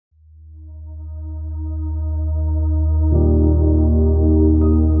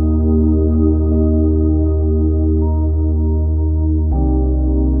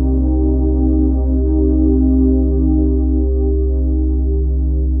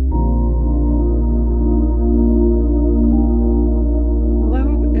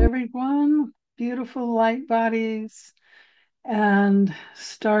beautiful light bodies and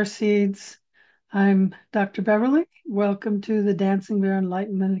star seeds. I'm Dr. Beverly. Welcome to the Dancing Bear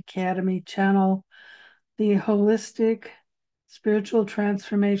Enlightenment Academy channel, the Holistic Spiritual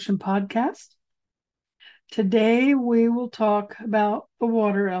Transformation Podcast. Today we will talk about the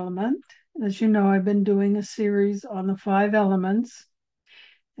water element. As you know, I've been doing a series on the 5 elements.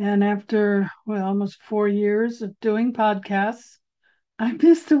 And after, almost 4 years of doing podcasts, I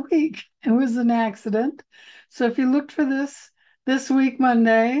missed a week. It was an accident. So if you looked for this week,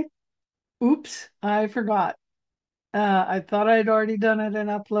 Monday, oops, I forgot. I thought I'd already done it and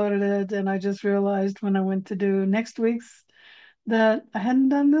uploaded it. And I just realized when I went to do next week's that I hadn't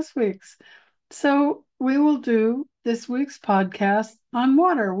done this week's. So we will do this week's podcast on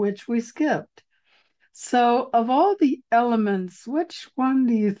water, which we skipped. So of all the elements, which one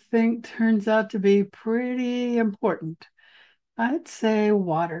do you think turns out to be pretty important? I'd say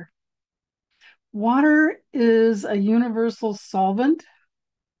water. Water is a universal solvent.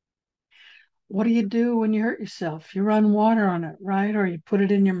 What do you do when you hurt yourself? You run water on it, right? Or you put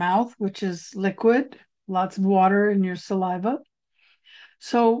it in your mouth, which is liquid, lots of water in your saliva.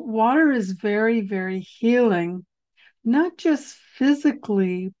 So water is very, very healing, not just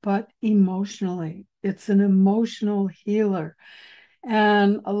physically, but emotionally. It's an emotional healer.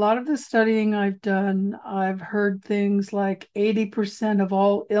 And a lot of the studying I've done, I've heard things like 80% of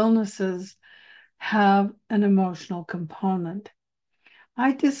all illnesses have an emotional component.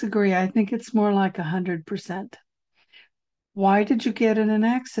 I disagree. I think it's more like 100%. Why did you get in an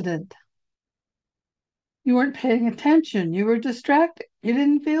accident? You weren't paying attention. You were distracted. You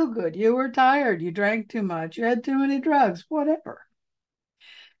didn't feel good. You were tired. You drank too much. You had too many drugs, whatever.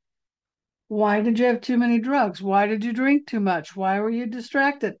 Why did you have too many drugs? Why did you drink too much? Why were you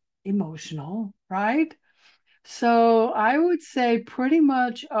distracted? Emotional, right? So I would say pretty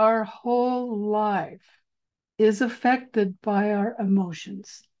much our whole life is affected by our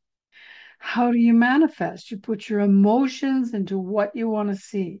emotions. How do you manifest? You put your emotions into what you want to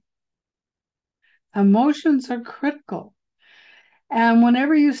see. Emotions are critical. And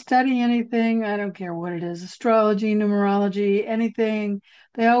whenever you study anything, I don't care what it is, astrology, numerology, anything,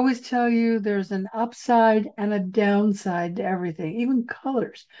 they always tell you there's an upside and a downside to everything, even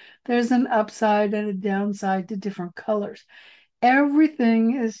colors. There's an upside and a downside to different colors.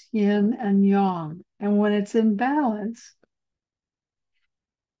 Everything is yin and yang. And when it's in balance,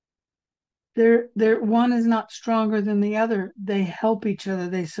 one is not stronger than the other. They help each other,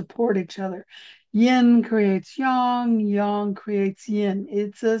 they support each other. Yin creates yang, yang creates yin.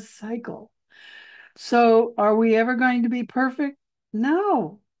 It's a cycle. So are we ever going to be perfect?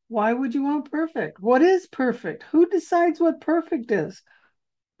 No. Why would you want perfect? What is perfect? Who decides what perfect is?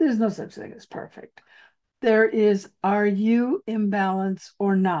 There's no such thing as perfect. There is, are you in balance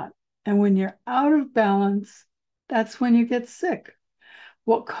or not? And when you're out of balance, that's when you get sick.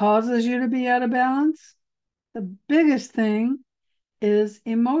 What causes you to be out of balance? The biggest thing is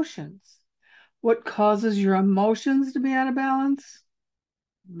emotions. What causes your emotions to be out of balance?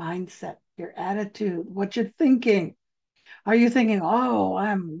 Mindset, your attitude, what you're thinking. Are you thinking, oh,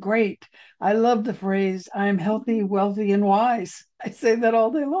 I'm great? I love the phrase, I'm healthy, wealthy, and wise. I say that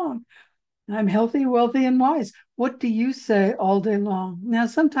all day long. I'm healthy, wealthy, and wise. What do you say all day long? Now,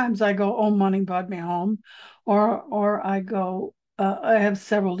 sometimes I go, oh, money brought me home, or I go, I have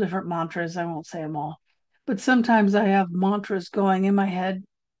several different mantras. I won't say them all, but sometimes I have mantras going in my head.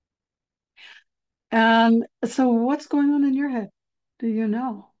 And so, what's going on in your head? Do you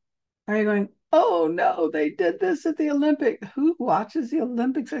know? Are you going, oh no, they did this at the Olympics? Who watches the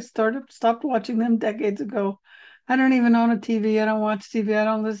Olympics? I stopped watching them decades ago. I don't even own a TV. I don't watch TV. I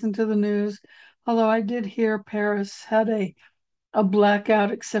don't listen to the news. Although I did hear Paris had a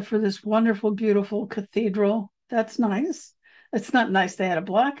blackout, except for this wonderful, beautiful cathedral. That's nice. It's not nice they had a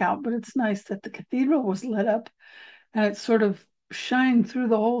blackout, but it's nice that the cathedral was lit up and it sort of shined through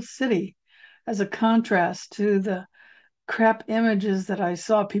the whole city as a contrast to the crap images that I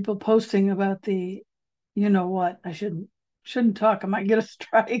saw people posting about the, you know what? I shouldn't talk. I might get a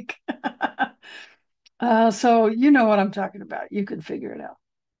strike. So you know what I'm talking about. You can figure it out.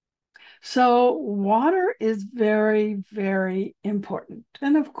 So water is very, very important.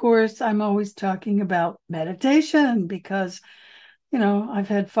 And of course, I'm always talking about meditation because, I've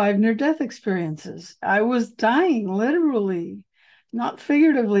had 5 near-death experiences. I was dying, literally, not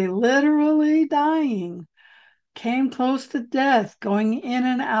figuratively, literally dying. Came close to death, going in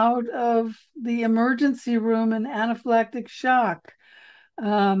and out of the emergency room in anaphylactic shock,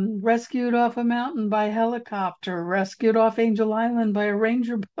 rescued off a mountain by helicopter, rescued off Angel Island by a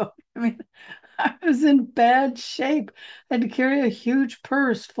ranger boat. I mean, I was in bad shape. I had to carry a huge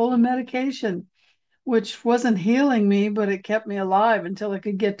purse full of medication. which wasn't healing me, but it kept me alive until I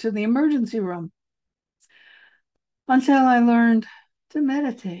could get to the emergency room. Until I learned to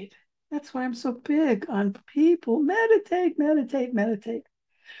meditate. That's why I'm so big on people. Meditate, meditate, meditate.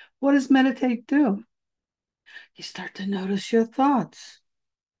 What does meditate do? You start to notice your thoughts.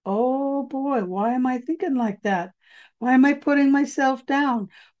 Oh boy, why am I thinking like that? Why am I putting myself down?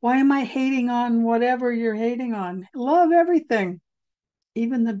 Why am I hating on whatever you're hating on? Love everything,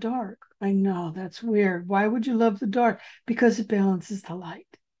 even the dark. I know that's weird. Why would you love the dark? Because it balances the light.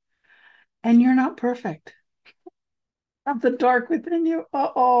 And you're not perfect. Have the dark within you.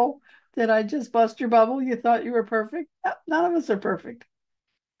 Uh-oh. Did I just bust your bubble? You thought you were perfect? None of us are perfect.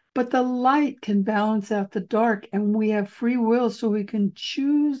 But the light can balance out the dark, and we have free will, so we can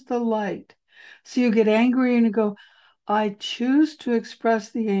choose the light. So you get angry and you go, I choose to express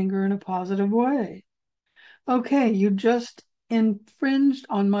the anger in a positive way. Okay, you just infringed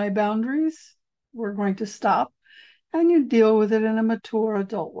on my boundaries. We're going to stop. And you deal with it in a mature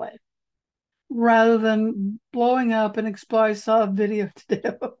adult way rather than blowing up and explode. I saw a video today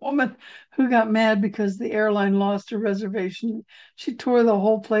of a woman who got mad because the airline lost her reservation. She tore the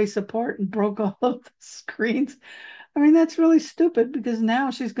whole place apart and broke all of the screens. I mean, that's really stupid because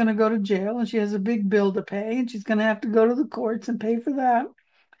now she's going to go to jail and she has a big bill to pay and she's going to have to go to the courts and pay for that.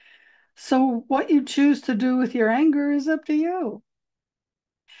 So, what you choose to do with your anger is up to you.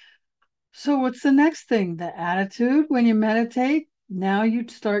 So, what's the next thing? The attitude when you meditate. Now you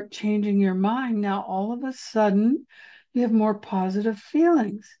start changing your mind. Now, all of a sudden, you have more positive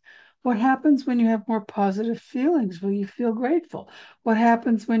feelings. What happens when you have more positive feelings? Well, you feel grateful. What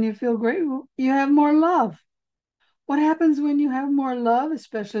happens when you feel grateful? You have more love. What happens when you have more love,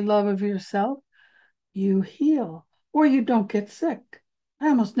 especially love of yourself? You heal or you don't get sick. I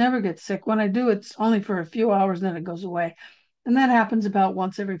almost never get sick. When I do, it's only for a few hours, and then it goes away. And that happens about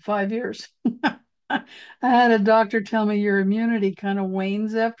once every 5 years. I had a doctor tell me your immunity kind of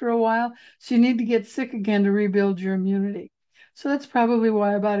wanes after a while. So you need to get sick again to rebuild your immunity. So that's probably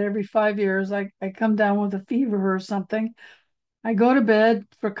why about every 5 years I come down with a fever or something. I go to bed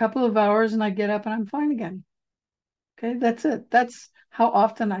for a couple of hours and I get up and I'm fine again. Okay, that's it. That's how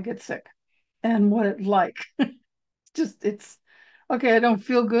often I get sick and what it's like. It's okay. I don't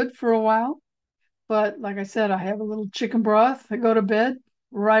feel good for a while, but like I said, I have a little chicken broth. I go to bed,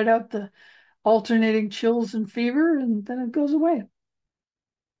 ride out the alternating chills and fever, and then it goes away.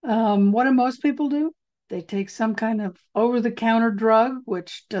 What do most people do? They take some kind of over-the-counter drug,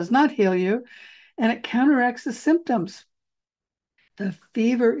 which does not heal you, and it counteracts the symptoms. The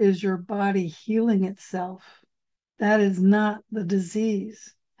fever is your body healing itself. That is not the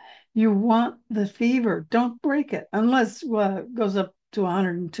disease. You want the fever. Don't break it unless it goes up to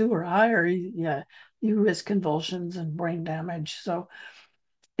 102 or higher. You risk convulsions and brain damage. So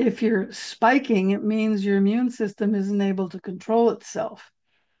if you're spiking, it means your immune system isn't able to control itself.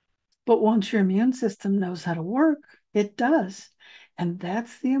 But once your immune system knows how to work, it does. And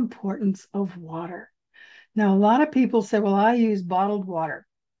that's the importance of water. Now, a lot of people say, well, I use bottled water.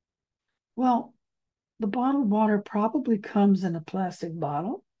 Well, the bottled water probably comes in a plastic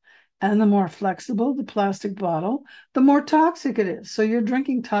bottle. And the more flexible the plastic bottle, the more toxic it is. So you're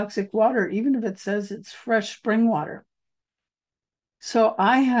drinking toxic water, even if it says it's fresh spring water. So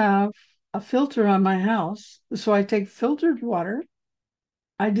I have a filter on my house. So I take filtered water,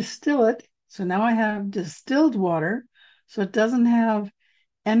 I distill it. So now I have distilled water. So it doesn't have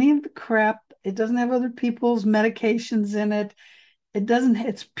any of the crap. It doesn't have other people's medications in it.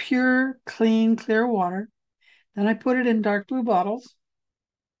 It's pure, clean, clear water. Then I put it in dark blue bottles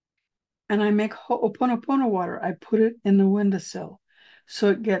and I make Ho'oponopono water. I put it in the windowsill so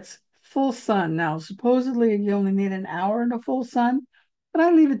it gets full sun. Now, supposedly you only need an hour in the full sun, but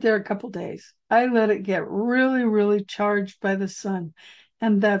I leave it there a couple days. I let it get really, really charged by the sun,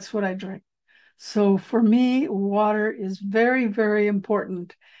 and that's what I drink. So for me, water is very, very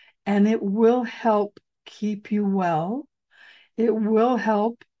important, and it will help keep you well. It will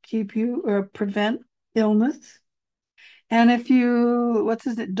help keep you or prevent illness. And if you, what's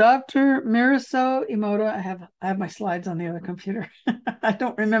his name? Dr. Miraso Emoto, I have my slides on the other computer. I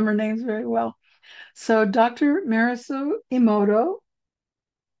don't remember names very well. So Dr. Miraso Emoto,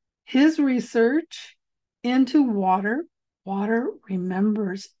 his research into water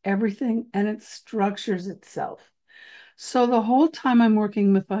remembers everything and it structures itself. So the whole time I'm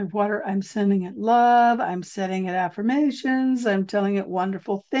working with my water, I'm sending it love, I'm setting it affirmations, I'm telling it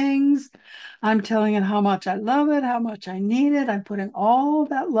wonderful things, I'm telling it how much I love it, how much I need it. I'm putting all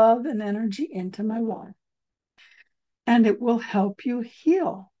that love and energy into my water. And it will help you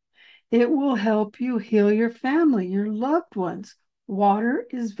heal. It will help you heal your family, your loved ones. Water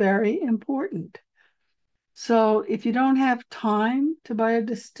is very important. So if you don't have time to buy a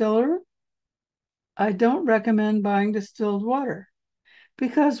distiller, I don't recommend buying distilled water.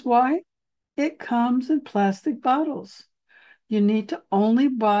 Because why? It comes in plastic bottles. You need to only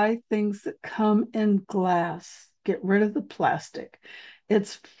buy things that come in glass. Get rid of the plastic.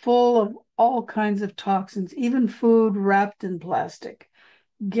 It's full of all kinds of toxins, even food wrapped in plastic.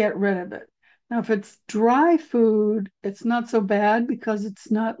 Get rid of it. Now, if it's dry food, it's not so bad because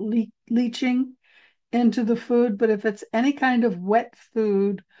it's not leaching into the food. But if it's any kind of wet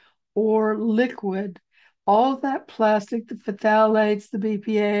food or liquid, all of that plastic, the phthalates, the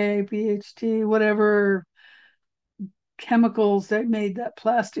BPA, PHT, whatever chemicals they made that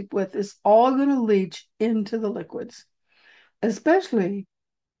plastic with, is all going to leach into the liquids, especially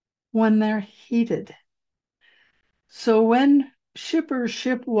when they're heated. So when shippers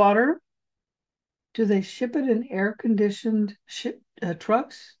ship water, do they ship it in air conditioned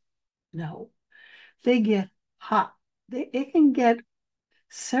trucks? No, they get hot. It can get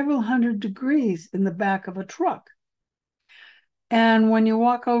several hundred degrees in the back of a truck. And when you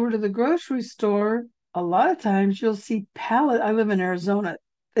walk over to the grocery store, a lot of times you'll see pallets. I live in Arizona.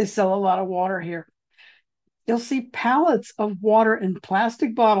 They sell a lot of water here. You'll see pallets of water in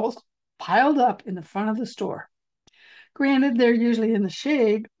plastic bottles piled up in the front of the store. Granted, they're usually in the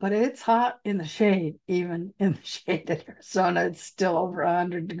shade, but it's hot in the shade, even in the shade in Arizona. It's still over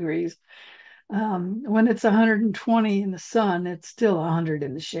 100 degrees. When it's 120 in the sun, it's still 100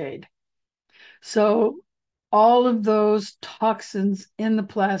 in the shade. So all of those toxins in the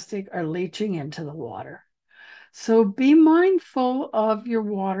plastic are leaching into the water. So be mindful of your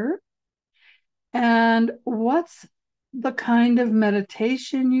water and what's the kind of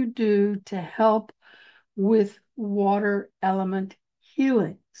meditation you do to help with water element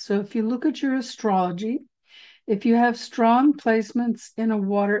healing. So if you look at your astrology, if you have strong placements in a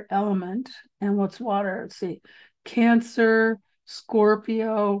water element, and what's water? Let's see, Cancer,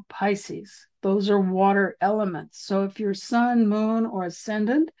 Scorpio, Pisces. Those are water elements. So if your sun, moon, or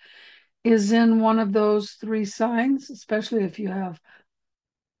ascendant is in one of those three signs, especially if you have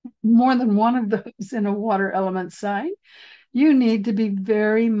more than one of those in a water element sign, you need to be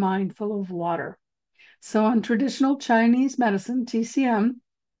very mindful of water. So in traditional Chinese medicine, TCM,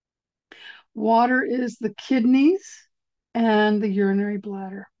 water is the kidneys and the urinary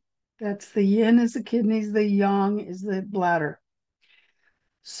bladder. That's the yin is the kidneys, the yang is the bladder.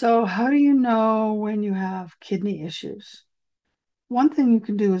 So how do you know when you have kidney issues? One thing you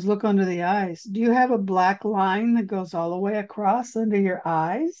can do is look under the eyes. Do you have a black line that goes all the way across under your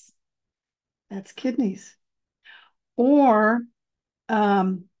eyes? That's kidneys. Or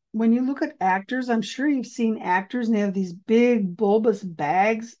when you look at actors, I'm sure you've seen actors and they have these big bulbous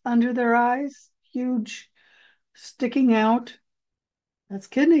bags under their eyes, huge, sticking out. That's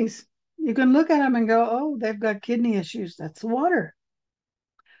kidneys. You can look at them and go, oh, they've got kidney issues. That's water.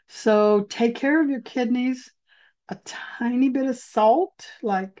 So take care of your kidneys. A tiny bit of salt,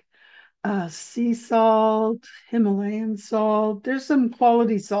 like sea salt, Himalayan salt. There's some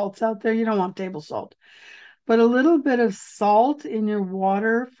quality salts out there. You don't want table salt, but a little bit of salt in your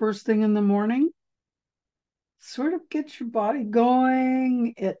water first thing in the morning sort of gets your body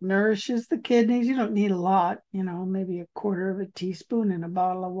going. It nourishes the kidneys. You don't need a lot, maybe a quarter of a teaspoon in a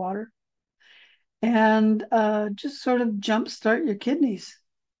bottle of water. And just sort of jumpstart your kidneys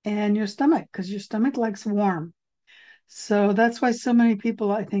and your stomach because your stomach likes warm. So that's why so many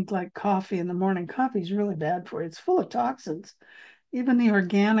people, I think, like coffee in the morning. Coffee is really bad for you. It's full of toxins, even the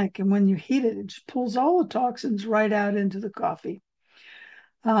organic. And when you heat it, it just pulls all the toxins right out into the coffee.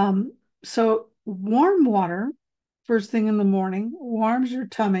 So warm water first thing in the morning warms your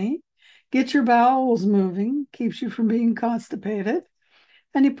tummy, gets your bowels moving, keeps you from being constipated,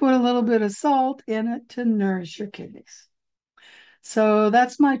 and you put a little bit of salt in it to nourish your kidneys. So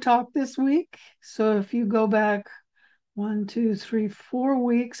that's my talk this week. So if you go back 1, 2, 3, 4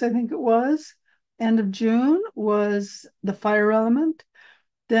 weeks, I think it was, end of June was the fire element.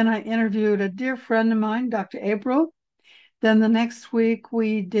 Then I interviewed a dear friend of mine, Dr. April. Then the next week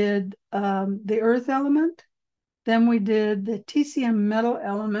we did the earth element. Then we did the TCM metal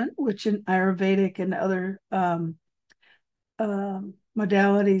element, which in Ayurvedic and other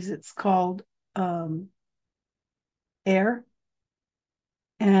modalities, it's called air.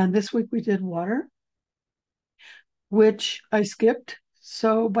 And this week we did water, which I skipped.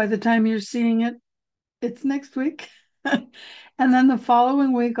 So by the time you're seeing it, it's next week. And then the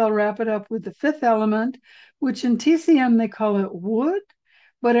following week, I'll wrap it up with the fifth element, which in TCM they call it wood,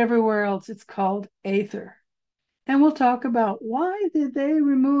 but everywhere else it's called aether. And we'll talk about why did they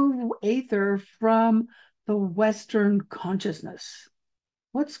remove aether from the Western consciousness?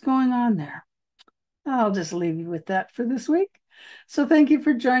 What's going on there? I'll just leave you with that for this week. So thank you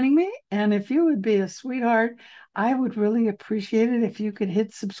for joining me. And if you would be a sweetheart, I would really appreciate it if you could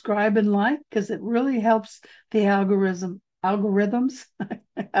hit subscribe and like, because it really helps the algorithms,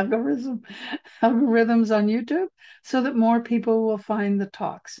 algorithm, algorithms on YouTube so that more people will find the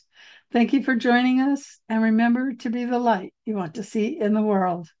talks. Thank you for joining us. And remember to be the light you want to see in the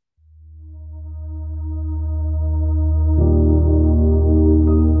world.